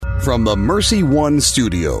from the Mercy One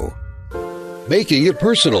studio. Making It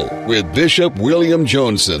Personal with Bishop William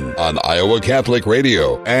Joensen on Iowa Catholic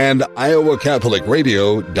Radio and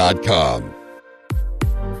iowacatholicradio.com.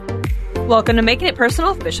 Welcome to Making It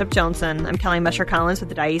Personal with Bishop Joensen. I'm Kelly Mescher-Collins with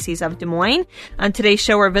the Diocese of Des Moines. On today's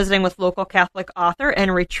show, we're visiting with local Catholic author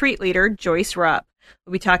and retreat leader Joyce Rupp.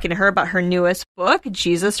 We'll be talking to her about her newest book,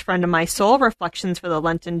 Jesus, Friend of My Soul, Reflections for the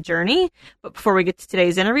Lenten Journey. But before we get to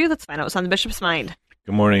today's interview, let's find out what's on the Bishop's mind.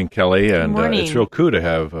 Good morning, Kelly. And Good morning. It's real cool to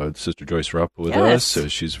have Sister Joyce Rupp with us.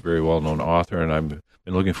 She's a very well-known author, and I've been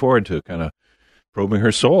looking forward to kind of probing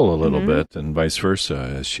her soul a little bit, and vice versa,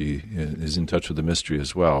 as she is in touch with the mystery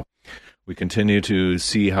as well. We continue to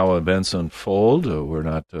see how events unfold. We're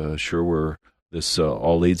not sure where this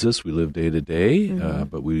all leads us. We live day to day,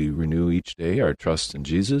 but we renew each day our trust in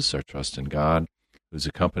Jesus, our trust in God, who's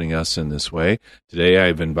accompanying us in this way. Today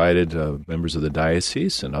I've invited members of the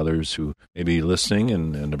diocese and others who may be listening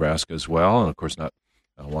in Nebraska as well, and of course not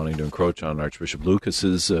wanting to encroach on Archbishop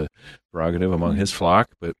Lucas's prerogative among his flock,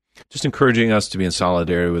 but just encouraging us to be in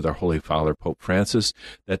solidarity with our Holy Father, Pope Francis,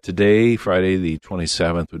 that today, Friday the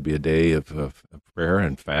 27th, would be a day of prayer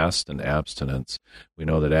and fast and abstinence. We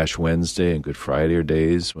know that Ash Wednesday and Good Friday are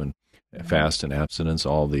days when fast and abstinence,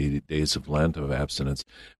 all the days of Lent of abstinence,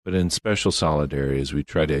 but in special solidarity as we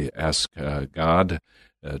try to ask God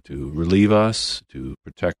to relieve us, to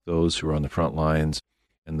protect those who are on the front lines,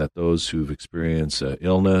 and that those who've experienced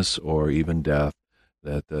illness or even death,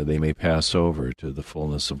 that they may pass over to the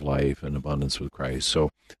fullness of life and abundance with Christ. So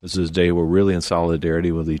this is a day we're really in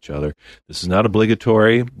solidarity with each other. This is not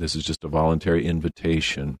obligatory. This is just a voluntary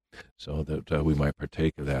invitation so that we might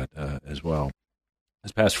partake of that as well.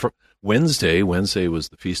 This past Wednesday was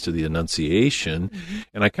the Feast of the Annunciation,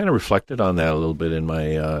 and I kind of reflected on that a little bit in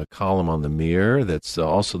my column on the Mirror. That's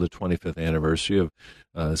also the 25th anniversary of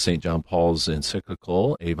St. John Paul's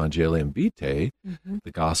encyclical, Evangelium Vitae,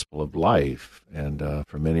 the Gospel of Life. And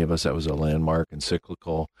for many of us, that was a landmark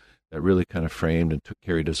encyclical that really kind of framed and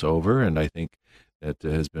carried us over, and I think that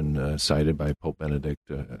has been cited by Pope Benedict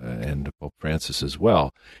and Pope Francis as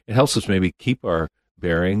well. It helps us maybe keep our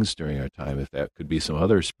bearings during our time, if that could be some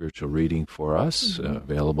other spiritual reading for us,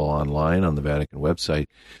 available online on the Vatican website,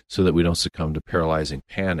 so that we don't succumb to paralyzing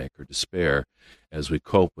panic or despair as we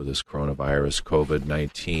cope with this coronavirus,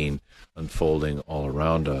 COVID-19, unfolding all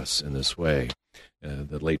around us in this way.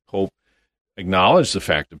 The late Pope acknowledged the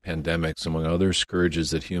fact of pandemics, among other scourges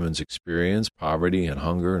that humans experience, poverty and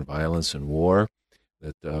hunger and violence and war,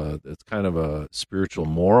 that it's kind of a spiritual,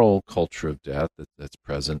 moral culture of death that's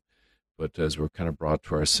present. But as we're kind of brought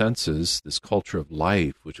to our senses, this culture of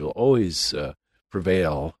life, which will always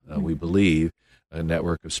prevail, we believe, a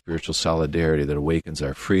network of spiritual solidarity that awakens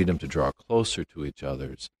our freedom to draw closer to each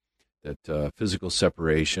other's, that physical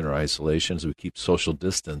separation or isolation, as we keep social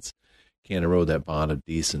distance, can erode that bond of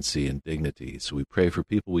decency and dignity. So we pray for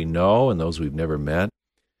people we know and those we've never met.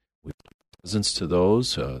 We presence to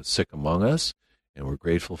those sick among us, and we're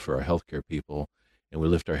grateful for our healthcare people. And we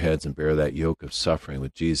lift our heads and bear that yoke of suffering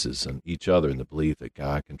with Jesus and each other in the belief that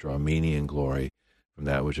God can draw meaning and glory from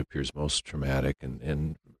that which appears most traumatic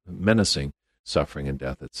and menacing, suffering and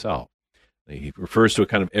death itself. He refers to a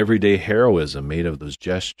kind of everyday heroism made of those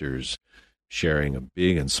gestures, sharing of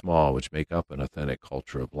big and small, which make up an authentic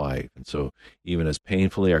culture of life. And so even as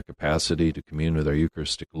painfully our capacity to commune with our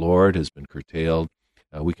Eucharistic Lord has been curtailed,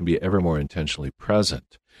 we can be ever more intentionally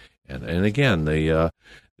present. And again, the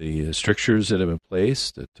strictures that have been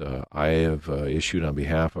placed that I have issued on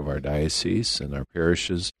behalf of our diocese and our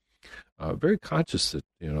parishes, very conscious that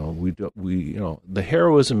the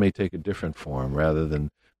heroism may take a different form rather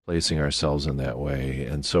than placing ourselves in that way.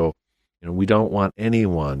 And so, we don't want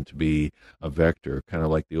anyone to be a vector, kind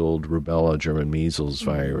of like the old rubella German measles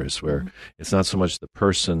virus, where it's not so much the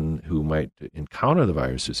person who might encounter the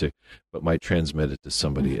virus who's sick, but might transmit it to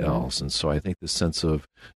somebody else. And so I think the sense of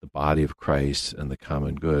the body of Christ and the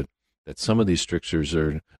common good, that some of these strictures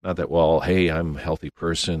are not that, well, hey, I'm a healthy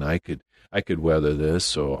person, I could weather this,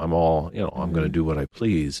 so I'm all, I'm going to do what I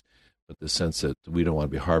please, but the sense that we don't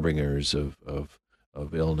want to be harbingers of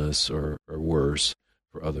illness or worse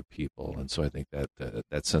for other people. And so I think that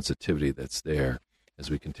sensitivity that's there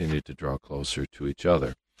as we continue to draw closer to each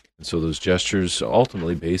other. And so those gestures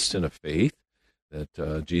ultimately based in a faith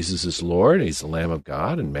that Jesus is Lord, He's the Lamb of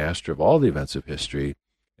God and Master of all the events of history,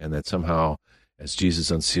 and that somehow as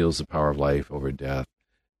Jesus unseals the power of life over death,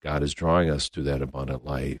 God is drawing us to that abundant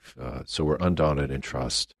life. So we're undaunted in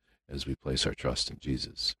trust as we place our trust in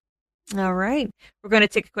Jesus. All right. We're going to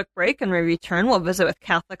take a quick break, and when we return, we'll visit with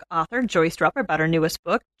Catholic author Joyce Rupp about her newest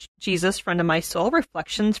book, Jesus, Friend of My Soul,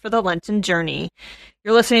 Reflections for the Lenten Journey.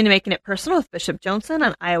 You're listening to Making It Personal with Bishop Joensen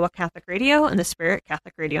on Iowa Catholic Radio and the Spirit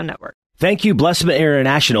Catholic Radio Network. Thank you, Blessman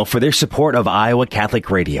International, for their support of Iowa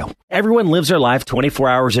Catholic Radio. Everyone lives their life 24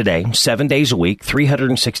 hours a day, 7 days a week,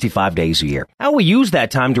 365 days a year. How we use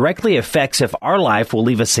that time directly affects if our life will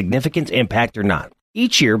leave a significant impact or not.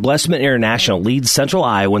 Each year, Blessman International leads Central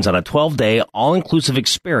Iowans on a 12-day, all-inclusive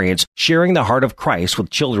experience sharing the heart of Christ with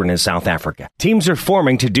children in South Africa. Teams are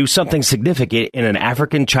forming to do something significant in an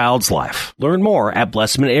African child's life. Learn more at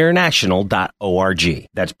blessmaninternational.org.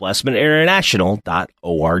 That's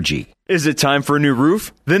blessmaninternational.org. Is it time for a new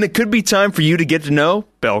roof? Then it could be time for you to get to know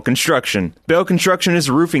Bell Construction. Bell Construction is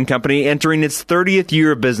a roofing company entering its 30th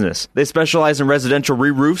year of business. They specialize in residential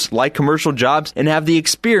re-roofs, light commercial jobs, and have the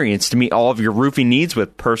experience to meet all of your roofing needs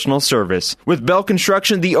with personal service. With Bell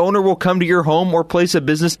Construction, the owner will come to your home or place of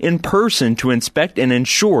business in person to inspect and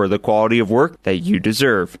ensure the quality of work that you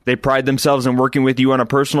deserve. They pride themselves in working with you on a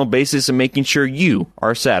personal basis and making sure you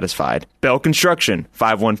are satisfied. Bell Construction,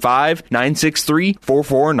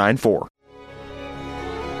 515-963-4494.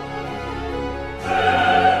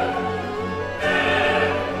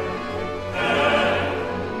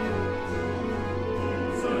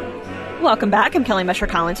 Welcome back. I'm Kelly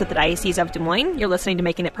Mesher-Collins with the Diocese of Des Moines. You're listening to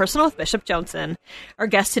Making It Personal with Bishop Joensen. Our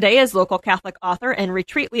guest today is local Catholic author and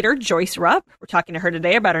retreat leader Joyce Rupp. We're talking to her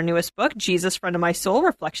today about her newest book, Jesus, Friend of My Soul,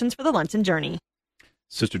 Reflections for the Lenten Journey.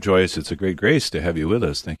 Sister Joyce, it's a great grace to have you with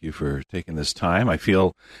us. Thank you for taking this time. I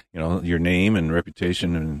feel, your name and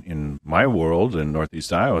reputation in my world in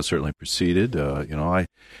Northeast Iowa certainly preceded.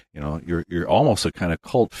 You're almost a kind of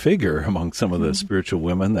cult figure among some of the spiritual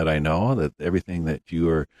women that I know. That everything that you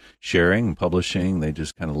are sharing and publishing, they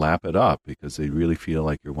just kind of lap it up because they really feel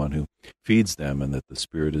like you're one who feeds them, and that the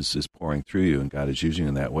Spirit is pouring through you, and God is using you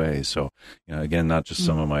in that way. So, again, not just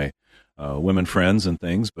some of my women friends and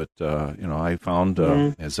things, but I found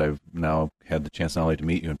as I've now had the chance not only to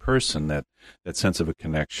meet you in person, that sense of a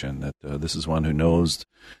connection, that this is one who knows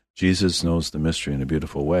Jesus, knows the mystery in a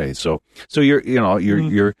beautiful way. So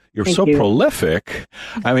you're so prolific.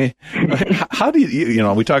 I mean, how do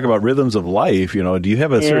you we talk about rhythms of life? Do you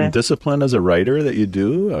have a certain discipline as a writer that you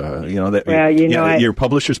do? Your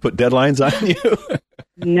publishers put deadlines on you.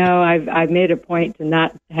 No, I've made a point to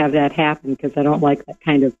not have that happen because I don't like that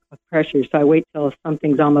kind of pressure. So I wait till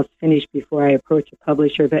something's almost finished before I approach a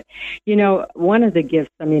publisher. But, one of the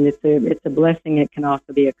gifts, it's a blessing. It can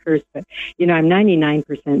also be a curse. But, I'm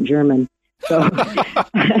 99% German. So, so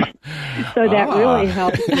that really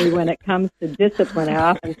helps me when it comes to discipline. I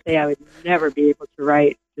often say I would never be able to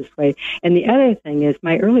write this way. And the other thing is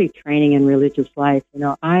my early training in religious life.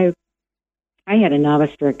 I had a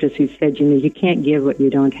novice directress who said, you can't give what you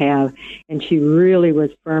don't have. And she really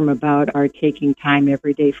was firm about our taking time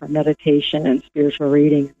every day for meditation and spiritual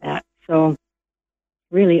reading and that. So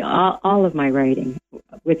really all of my writing,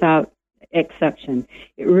 without exception,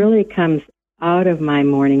 it really comes out of my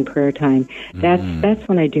morning prayer time. That's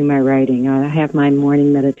when I do my writing. I have my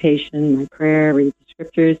morning meditation, my prayer, read the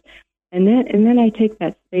scriptures. And then I take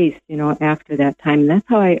that space, after that time. And that's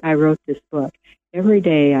how I wrote this book. Every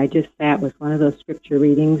day I just sat with one of those scripture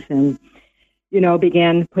readings and,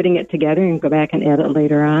 began putting it together and go back and edit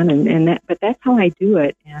later on. But that's how I do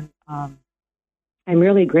it. And I'm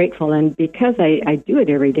really grateful. And because I do it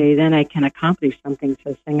every day, then I can accomplish something.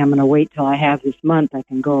 So saying I'm going to wait till I have this month, I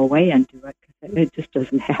can go away and do it because it just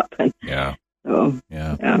doesn't happen. Yeah. So,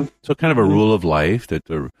 yeah. So kind of a rule of life that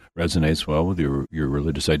resonates well with your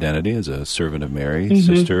religious identity as a servant of Mary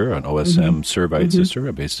sister, an OSM Servite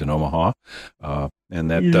sister based in Omaha,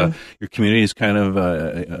 and that your community has kind of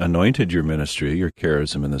anointed your ministry, your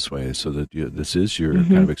charism in this way, so that this is your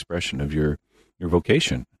kind of expression of your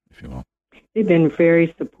vocation, if you will. They've been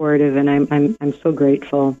very supportive, and I'm so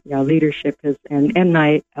grateful. Leadership is and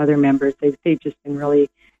my other members, they've just been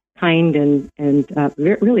really kind and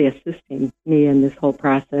really assisting me in this whole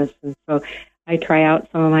process. And so I try out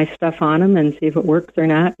some of my stuff on them and see if it works or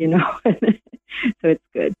not, So it's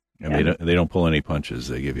good. And they don't pull any punches.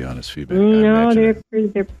 They give you honest feedback. No, they're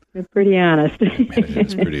pretty honest.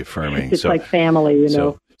 It's pretty affirming. It's like family,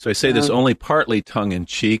 So I say this only partly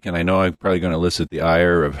tongue-in-cheek, and I know I'm probably going to elicit the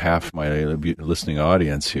ire of half my listening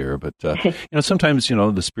audience here, but, sometimes,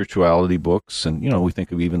 the spirituality books, and, we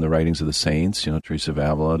think of even the writings of the saints, Teresa of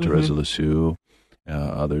Avila, Teresa Lisieux,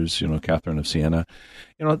 others, Catherine of Siena.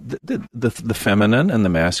 The feminine and the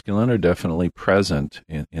masculine are definitely present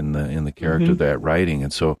in the character of that writing,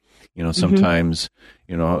 and so sometimes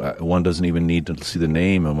one doesn't even need to see the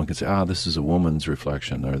name, and one can say, this is a woman's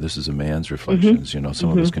reflection, or this is a man's reflections. Some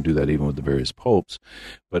of us can do that even with the various popes,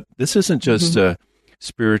 but this isn't just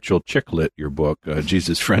spiritual chick lit, your book,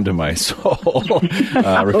 Jesus, Friend of My Soul,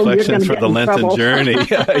 Reflections for the Lenten Journey.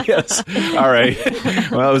 Yes. All right.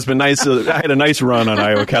 Well, it's been nice. I had a nice run on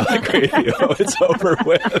Iowa Catholic Radio. It's over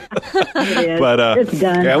with. It is. But, it's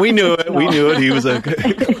done. Yeah, we knew it. We knew it. He was a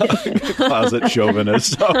closet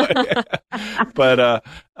chauvinist. So, but,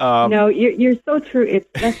 no, you're so true.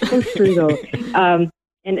 That's so true, though.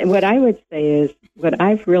 And what I would say is, what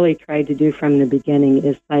I've really tried to do from the beginning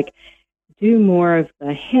is do more of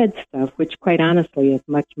the head stuff, which quite honestly is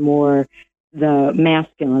much more the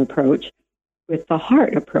masculine approach, with the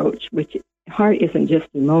heart approach, which heart isn't just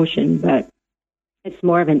emotion, but it's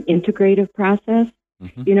more of an integrative process.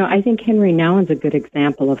 I think Henry Nouwen's a good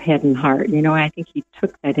example of head and heart. I think he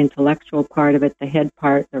took that intellectual part of it, the head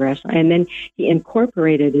part, the rational, and then he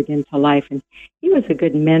incorporated it into life. And he was a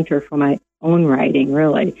good mentor for my own writing,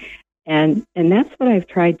 really. And that's what I've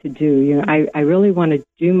tried to do. I really want to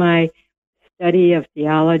do my study of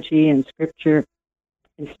theology and scripture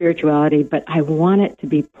and spirituality, but I want it to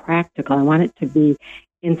be practical. I want it to be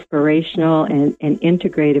inspirational and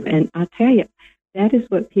integrative. And I'll tell you, that is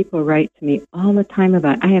what people write to me all the time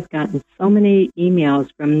about. I have gotten so many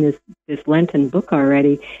emails from this Lenten book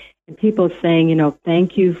already, and people saying,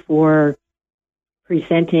 thank you for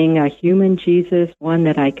presenting a human Jesus, one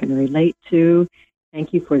that I can relate to.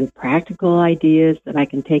 Thank you for the practical ideas that I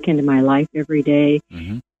can take into my life every day.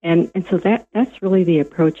 And so that's really the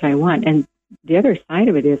approach I want. And the other side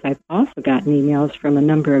of it is I've also gotten emails from a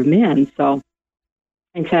number of men. So,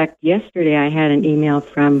 in fact, yesterday I had an email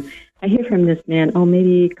I hear from this man,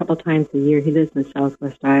 maybe a couple times a year. He lives in the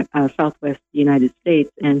Southwest United States,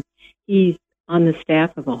 and he's on the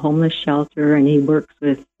staff of a homeless shelter, and he works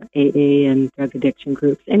with AA and drug addiction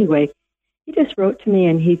groups. Anyway, he just wrote to me,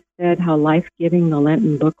 and he said how life-giving the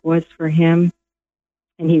Lenten book was for him.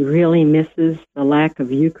 And he really misses the lack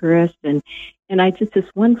of Eucharist. And this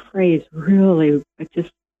one phrase really, it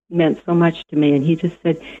just meant so much to me. And he just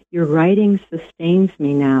said, your writing sustains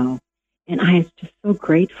me now. And I was just so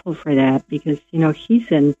grateful for that because,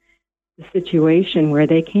 he's in the situation where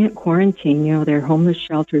they can't quarantine, their homeless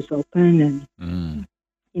shelter's open. And,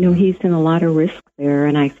 he's in a lot of risk there.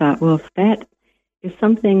 And I thought, well, if that is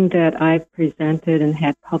something that I've presented and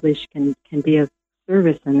had published can be of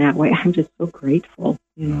service in that way, I'm just so grateful,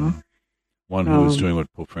 One who was doing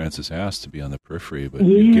what Pope Francis asked to be on the periphery, but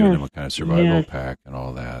you've given him a kind of survival pack and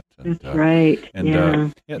all that. And, that's right.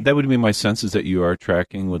 And that would be my sense, is that you are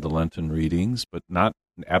tracking with the Lenten readings, but not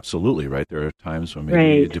absolutely, right? There are times when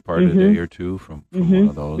maybe you depart a day or two from one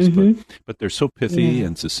of those, but they're so pithy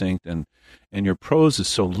and succinct, and your prose is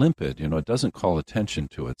so limpid. It doesn't call attention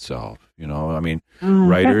to itself.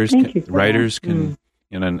 Writers can.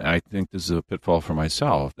 And I think this is a pitfall for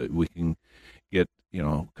myself, that we can get,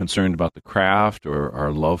 concerned about the craft or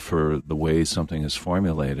our love for the way something is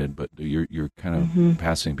formulated, but you're kind of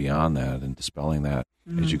passing beyond that and dispelling that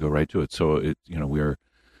as you go right to it. So we're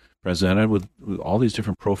presented with all these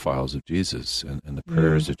different profiles of Jesus and the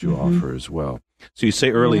prayers that you offer as well. So you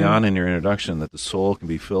say early on in your introduction that the soul can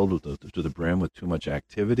be filled to the brim with too much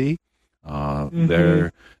activity.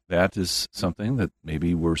 That is something that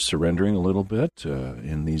maybe we're surrendering a little bit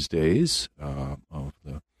in these days of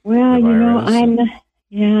the virus.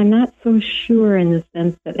 I'm not so sure in the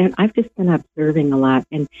sense that, and I've just been observing a lot,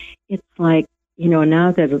 and it's like,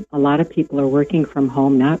 now that a lot of people are working from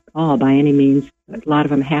home, not all by any means, but a lot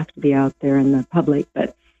of them have to be out there in the public,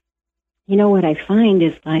 but what I find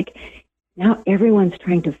is now everyone's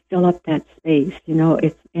trying to fill up that space,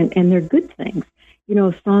 and they're good things.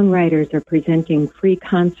 Songwriters are presenting free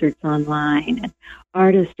concerts online, and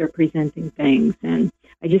artists are presenting things. And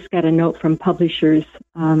I just got a note from publishers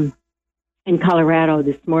in Colorado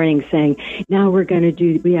this morning saying, now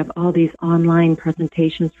we have all these online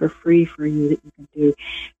presentations for free for you that you can do.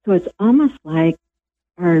 So it's almost like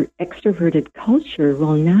our extroverted culture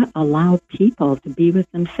will not allow people to be with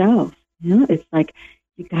themselves. It's like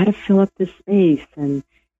you got to fill up the space, and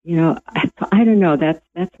I don't know.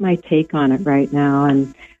 That's my take on it right now,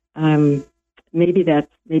 and maybe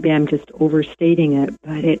I'm just overstating it,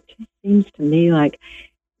 but it just seems to me like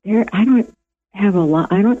I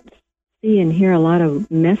don't see and hear a lot of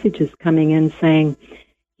messages coming in saying,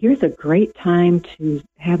 here's a great time to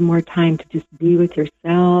have more time to just be with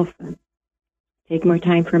yourself and take more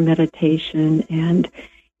time for meditation. And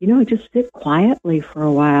just sit quietly for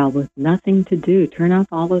a while with nothing to do. Turn off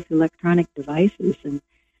all those electronic devices. And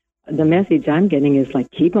the message I'm getting is like,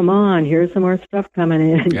 keep them on. Here's some more stuff coming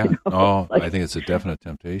in. Yeah. I think it's a definite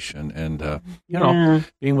temptation. And,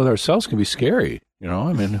 being with ourselves can be scary.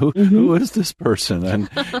 I mean, who is this person? And,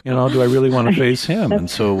 do I really want to face him? And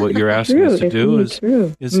so what you're asking us to do is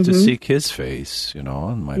to seek his face,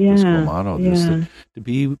 and my Episcopal motto is to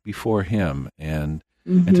be before him and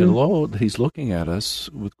to know that he's looking at us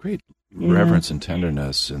with great reverence and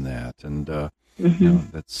tenderness in that. And,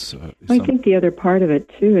 that's... I think the other part of it,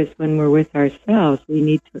 too, is when we're with ourselves,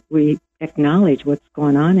 we acknowledge what's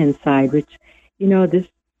going on inside, which, this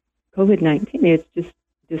COVID-19, it's just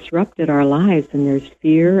disrupted our lives, and there's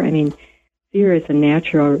fear. I mean, fear is a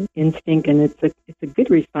natural instinct, and it's a good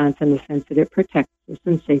response in the sense that it protects us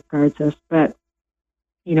and safeguards us. But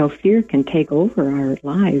fear can take over our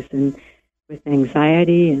lives, and with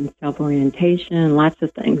anxiety and self-orientation, lots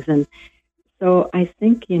of things. And so I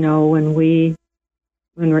think when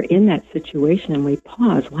we're in that situation and we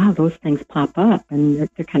pause, wow, those things pop up, and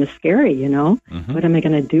they're kind of scary. What am I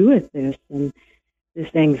going to do with this? And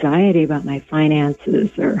this anxiety about my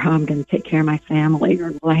finances or how I'm going to take care of my family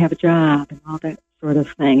or will I have a job and all that sort of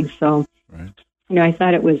thing. So, I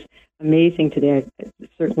thought it was amazing today. I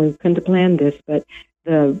certainly couldn't have planned this, but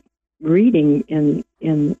the reading in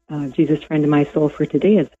Jesus, Friend of My Soul for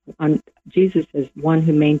today is on Jesus as one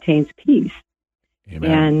who maintains peace.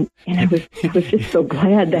 Amen. And I was just so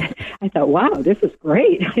glad that I thought, wow, this is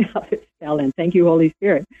great. It fell in. Thank you, Holy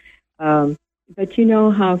Spirit. But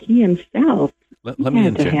how he himself,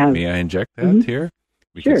 May I inject that here?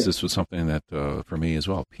 Because this was something that, for me as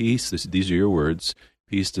well, peace, these are your words,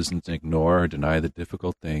 peace doesn't ignore or deny the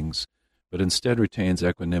difficult things, but instead retains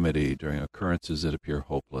equanimity during occurrences that appear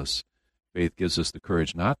hopeless. Faith gives us the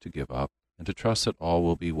courage not to give up and to trust that all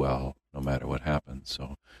will be well, no matter what happens.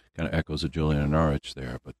 So kind of echoes of Julian and Norwich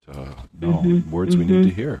there, but words we need to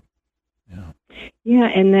hear. Yeah,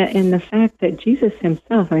 and the fact that Jesus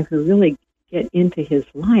himself, if we really get into his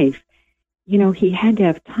life, he had to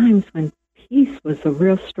have times when peace was a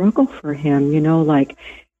real struggle for him,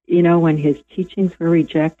 when his teachings were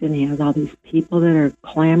rejected and he has all these people that are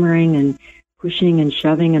clamoring and pushing and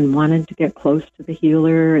shoving and wanted to get close to the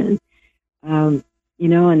healer. And, and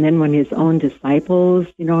then when his own disciples,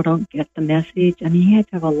 don't get the message. I mean, he had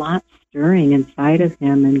to have a lot stirring inside of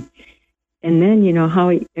him. And then,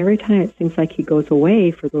 how every time it seems like he goes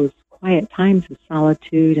away for those quiet times of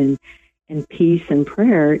solitude and peace and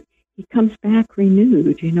prayer, he comes back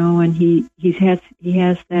renewed, and he has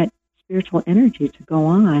that spiritual energy to go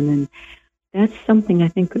on. And that's something I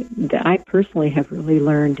think that I personally have really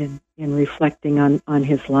learned in reflecting on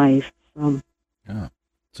his life. That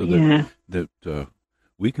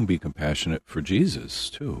we can be compassionate for Jesus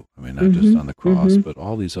too. I mean, not just on the cross, but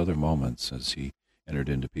all these other moments as he entered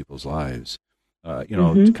into people's lives. Kind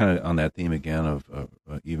of on that theme again of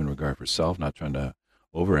even regard for self, not trying to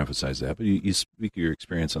overemphasize that, but you speak of your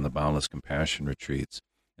experience on the Boundless Compassion retreats,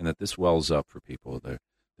 and that this wells up for people.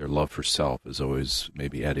 Their love for self is always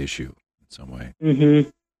maybe at issue in some way.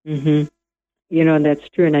 That's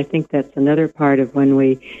true, and I think that's another part of when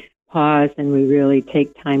we pause and we really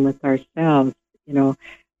take time with ourselves.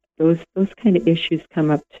 Those kind of issues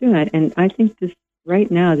come up too, and I think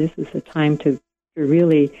right now this is a time to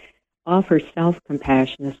really offer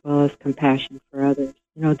self-compassion as well as compassion for others.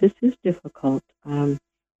 This is difficult.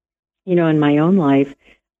 In my own life,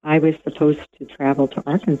 I was supposed to travel to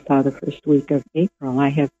Arkansas the first week of April. I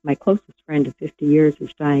have my closest friend of 50 years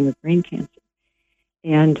is dying of brain cancer.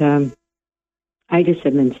 And I just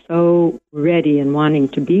have been so ready and wanting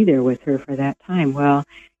to be there with her for that time. Well,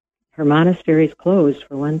 her monastery is closed,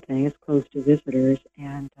 for one thing. It's closed to visitors.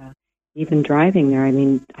 And even driving there, I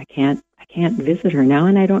mean, I can't visit her now,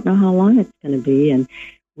 and I don't know how long it's going to be. And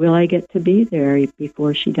will I get to be there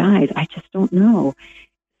before she dies? I just don't know.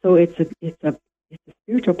 So it's a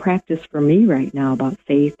spiritual practice for me right now about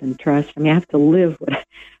faith and trust. I mean, I have to live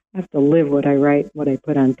what I write, what I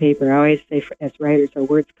put on paper. I always say, as writers, our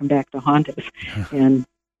words come back to haunt us, and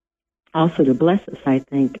also to bless us, I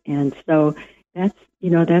think. And so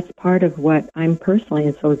that's part of what I'm personally.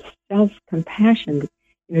 And so it's self-compassion.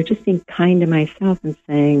 Just being kind to myself and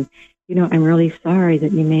saying, I'm really sorry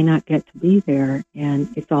that you may not get to be there, and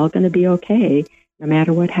it's all going to be okay no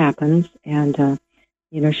matter what happens. And,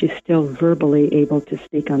 she's still verbally able to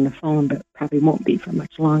speak on the phone, but probably won't be for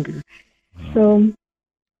much longer. So,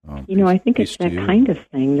 I think it's that kind of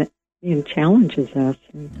thing that challenges us.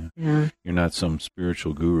 Yeah. You're not some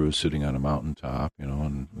spiritual guru sitting on a mountaintop,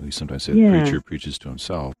 and we sometimes say the preacher preaches to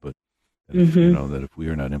himself, but that if we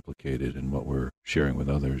are not implicated in what we're sharing with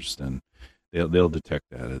others, then they'll detect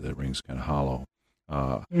that it rings kind of hollow.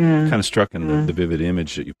 Kind of struck in the vivid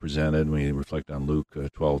image that you presented when you reflect on Luke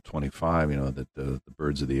 12:25. That the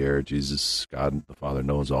birds of the air, Jesus, God the Father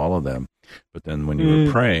knows all of them. But then when you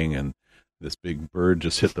were praying and this big bird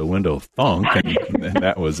just hit the window thunk, and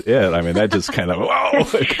that was it. I mean, that just kind of,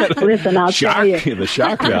 Listen, I'll tell you. The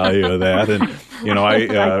shock value of that. And,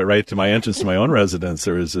 I right to my entrance to my own residence,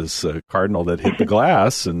 there was this cardinal that hit the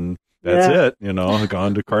glass, and that's it,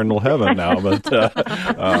 gone to cardinal heaven now. But,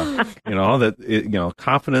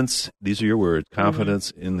 confidence, these are your words, confidence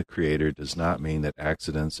in the Creator does not mean that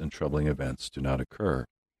accidents and troubling events do not occur.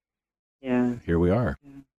 Yeah. Here we are.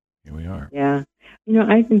 Here we are. Yeah.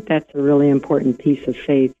 I think that's a really important piece of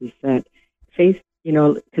faith, is that faith,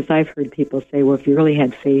 because I've heard people say, well, if you really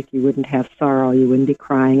had faith, you wouldn't have sorrow, you wouldn't be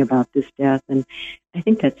crying about this death. And I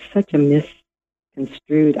think that's such a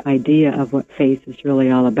misconstrued idea of what faith is really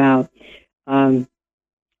all about.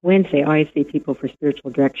 Wednesday, I always see people for spiritual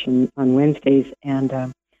direction on Wednesdays,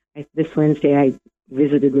 and this Wednesday I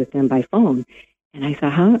visited with them by phone. And I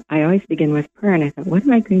thought, I always begin with prayer, and I thought, what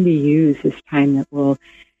am I going to use this time that will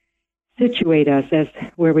situate us as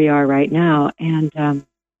where we are right now? And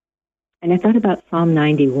I thought about Psalm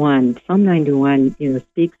 91. Psalm 91,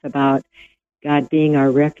 speaks about God being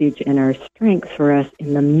our refuge and our strength for us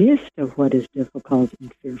in the midst of what is difficult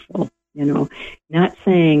and fearful. Not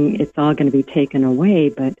saying it's all going to be taken away,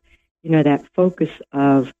 but, that focus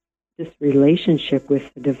of this relationship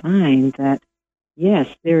with the divine, that, yes,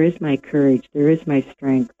 there is my courage, there is my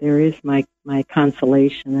strength, there is my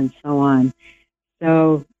consolation, and so on.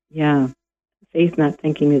 So, yeah, faith not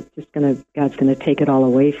thinking it's just God's going to take it all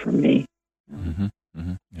away from me. Mm-hmm.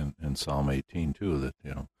 Mm-hmm. And Psalm 18, too, that,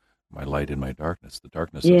 my light in my darkness. The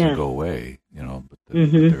darkness doesn't go away, but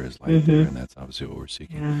there is light there, and that's obviously what we're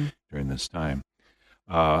seeking during this time.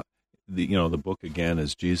 The book, again,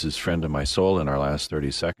 is Jesus, Friend of My Soul, in our last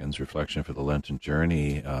 30 seconds, Reflection for the Lenten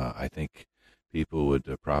Journey. I think people would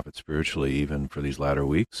profit spiritually even for these latter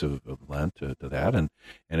weeks of Lent to that. And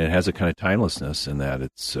it has a kind of timelessness in that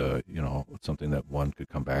it's, something that one could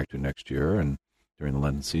come back to next year and during the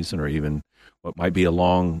Lenten season, or even what might be a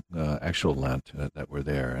long actual Lent that we're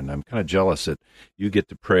there. And I'm kind of jealous that you get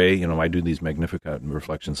to pray. I do these Magnificat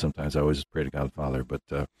reflections sometimes. I always pray to God the Father, but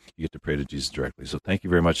you get to pray to Jesus directly. So thank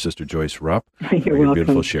you very much, Sister Joyce Rupp. You're welcome.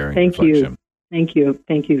 Beautiful sharing. Thank you. Thank you.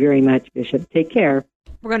 Thank you very much, Bishop. Take care.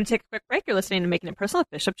 We're going to take a quick break. You're listening to Making It Personal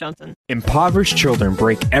with Bishop Joensen. Impoverished children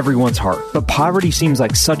break everyone's heart, but poverty seems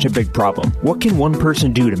like such a big problem. What can one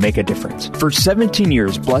person do to make a difference? For 17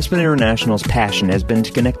 years, Blessman International's passion has been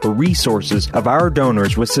to connect the resources of our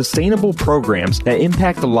donors with sustainable programs that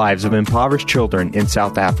impact the lives of impoverished children in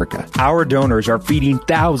South Africa. Our donors are feeding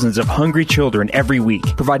thousands of hungry children every week,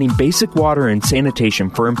 providing basic water and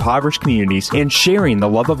sanitation for impoverished communities, and sharing the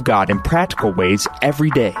love of God in practical ways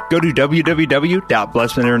every day. Go to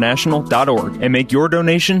www.blessedinternational.org and make your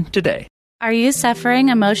donation today. Are you suffering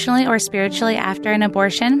emotionally or spiritually after an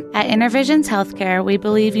abortion? At Intervisions Healthcare, we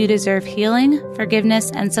believe you deserve healing,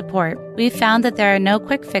 forgiveness, and support. We've found that there are no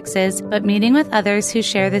quick fixes, but meeting with others who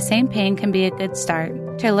share the same pain can be a good start.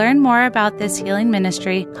 To learn more about this healing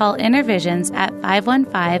ministry, call Intervisions at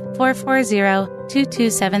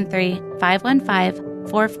 515-440-2273,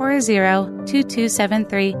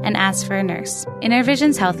 515-440-2273, and ask for a nurse.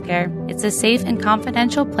 Intervisions Healthcare. It's a safe and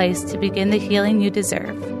confidential place to begin the healing you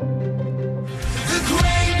deserve.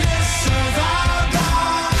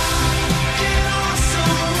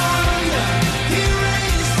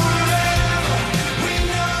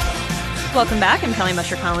 Welcome back. I'm Kelly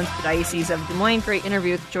Mesher Collins, the Diocese of Des Moines. Great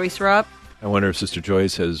interview with Joyce Rupp. I wonder if Sister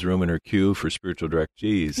Joyce has room in her queue for spiritual direct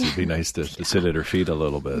G's. It'd be nice to sit at her feet a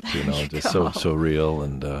little bit, just so real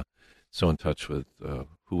and so in touch with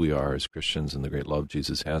who we are as Christians and the great love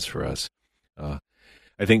Jesus has for us. I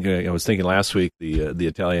think I was thinking last week the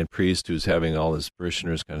Italian priest who's having all his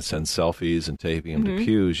parishioners kind of send selfies and taping them to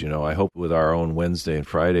pews. I hope with our own Wednesday and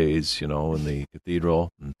Fridays, in the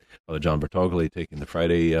cathedral, and Father John Bertogli taking the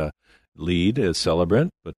Friday lead as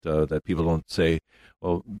celebrant, but that people don't say,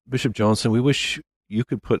 well, Bishop Joensen, we wish you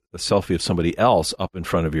could put a selfie of somebody else up in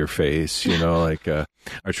front of your face, like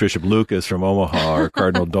Archbishop Lucas from Omaha or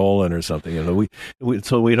Cardinal Dolan or something,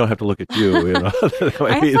 so we don't have to look at you, I have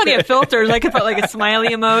plenty of filters. I could put like a smiley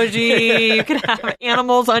emoji. You could have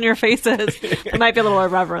animals on your faces. It might be a little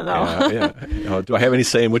irreverent, though. Yeah. Do I have any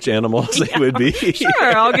say in which animals they would be? Sure,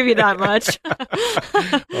 I'll give you that much.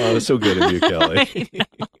 Oh, that's so good of you, Kelly.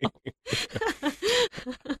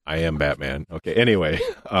 I am Batman. Okay, anyway.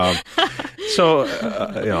 As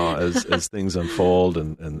things unfold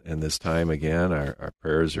and this time again, our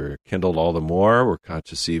prayers are kindled all the more. We're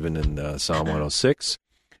conscious even in Psalm 106,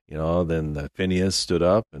 then Phineas stood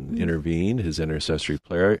up and intervened, his intercessory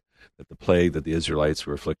prayer, that the plague that the Israelites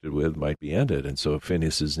were afflicted with might be ended. And so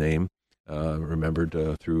Phineas's name remembered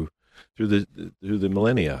through the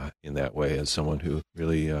millennia in that way, as someone who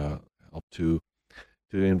really helped to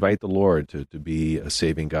invite the Lord to be a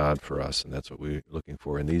saving God for us, and that's what we're looking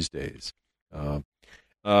for in these days.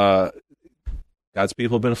 God's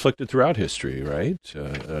people have been afflicted throughout history, right?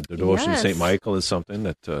 The devotion to St. Michael is something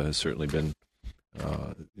that has certainly been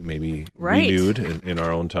maybe renewed in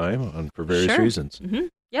our own time for various reasons. Mm-hmm.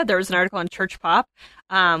 Yeah, there was an article on Church Pop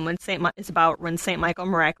when St. Michael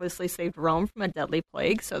miraculously saved Rome from a deadly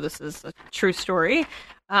plague. So this is a true story.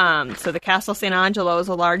 So the Castle St. Angelo is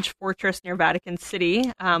a large fortress near Vatican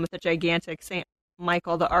City with a gigantic St.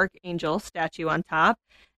 Michael the Archangel statue on top.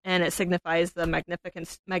 And it signifies the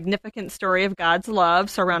magnificent story of God's love.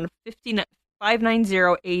 So around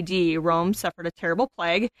 590 AD, Rome suffered a terrible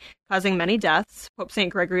plague, causing many deaths. Pope St.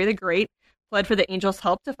 Gregory the Great pled for the angel's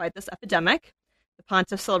help to fight this epidemic. The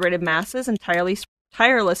pontiff celebrated masses and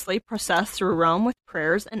tirelessly processed through Rome with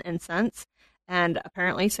prayers and incense. And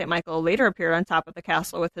apparently St. Michael later appeared on top of the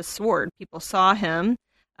castle with his sword. People saw him.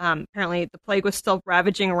 Apparently the plague was still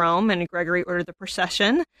ravaging Rome, and Gregory ordered the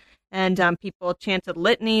procession. And people chanted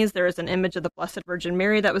litanies. There is an image of the Blessed Virgin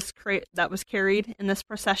Mary that was carried in this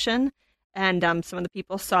procession. And some of the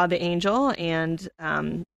people saw the angel, and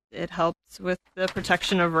it helped with the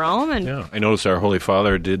protection of Rome. And I noticed our Holy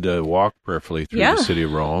Father did walk prayerfully through the city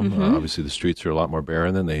of Rome. Mm-hmm. Obviously, the streets are a lot more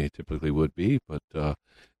barren than they typically would be, but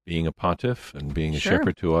being a pontiff and being a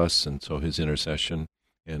shepherd to us, and so his intercession,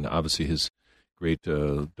 and obviously his great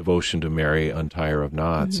devotion to Mary, untie her of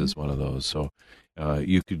knots, is one of those. So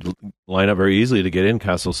you could line up very easily to get in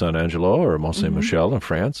Castle San Angelo or Mont Saint Michel in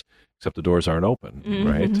France, except the doors aren't open,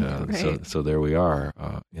 right? So there we are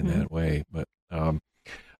in that way. But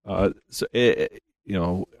I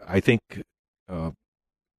think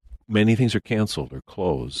many things are canceled or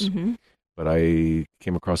closed. Mm-hmm. But I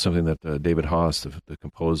came across something that David Haas, the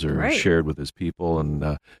composer, shared with his people,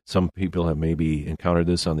 and some people have maybe encountered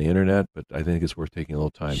this on the internet, but I think it's worth taking a little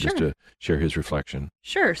time just to share his reflection.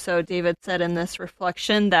 Sure. So David said in this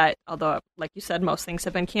reflection that although, like you said, most things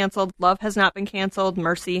have been canceled, love has not been canceled,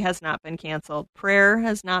 mercy has not been canceled, prayer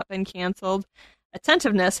has not been canceled,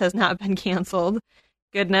 attentiveness has not been canceled,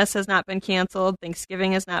 goodness has not been canceled,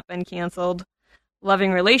 thanksgiving has not been canceled,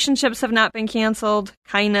 loving relationships have not been canceled.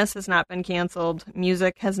 Kindness has not been canceled.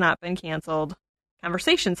 Music has not been canceled.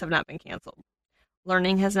 Conversations have not been canceled.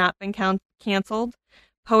 Learning has not been canceled.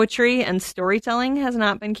 Poetry and storytelling has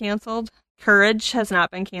not been canceled. Courage has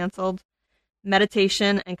not been canceled.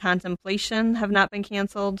 Meditation and contemplation have not been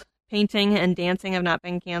canceled. Painting and dancing have not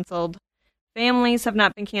been canceled. Families have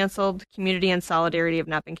not been canceled. Community and solidarity have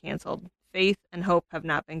not been canceled. Faith and hope have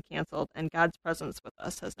not been canceled. And God's presence with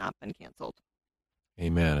us has not been canceled.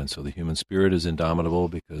 Amen. And so the human spirit is indomitable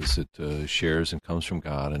because it shares and comes from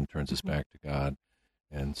God and turns us back to God.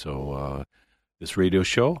 And so this radio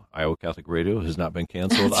show, Iowa Catholic Radio, has not been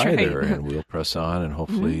canceled either. And we'll press on and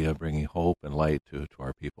hopefully bringing hope and light to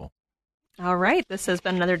our people. All right. This has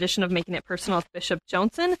been another edition of Making It Personal with Bishop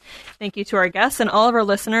Joensen. Thank you to our guests and all of our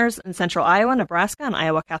listeners in Central Iowa, Nebraska, on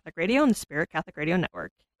Iowa Catholic Radio and the Spirit Catholic Radio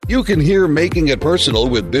Network. You can hear Making It Personal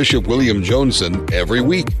with Bishop William Joensen every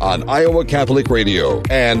week on Iowa Catholic Radio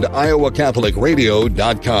and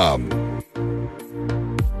iowacatholicradio.com.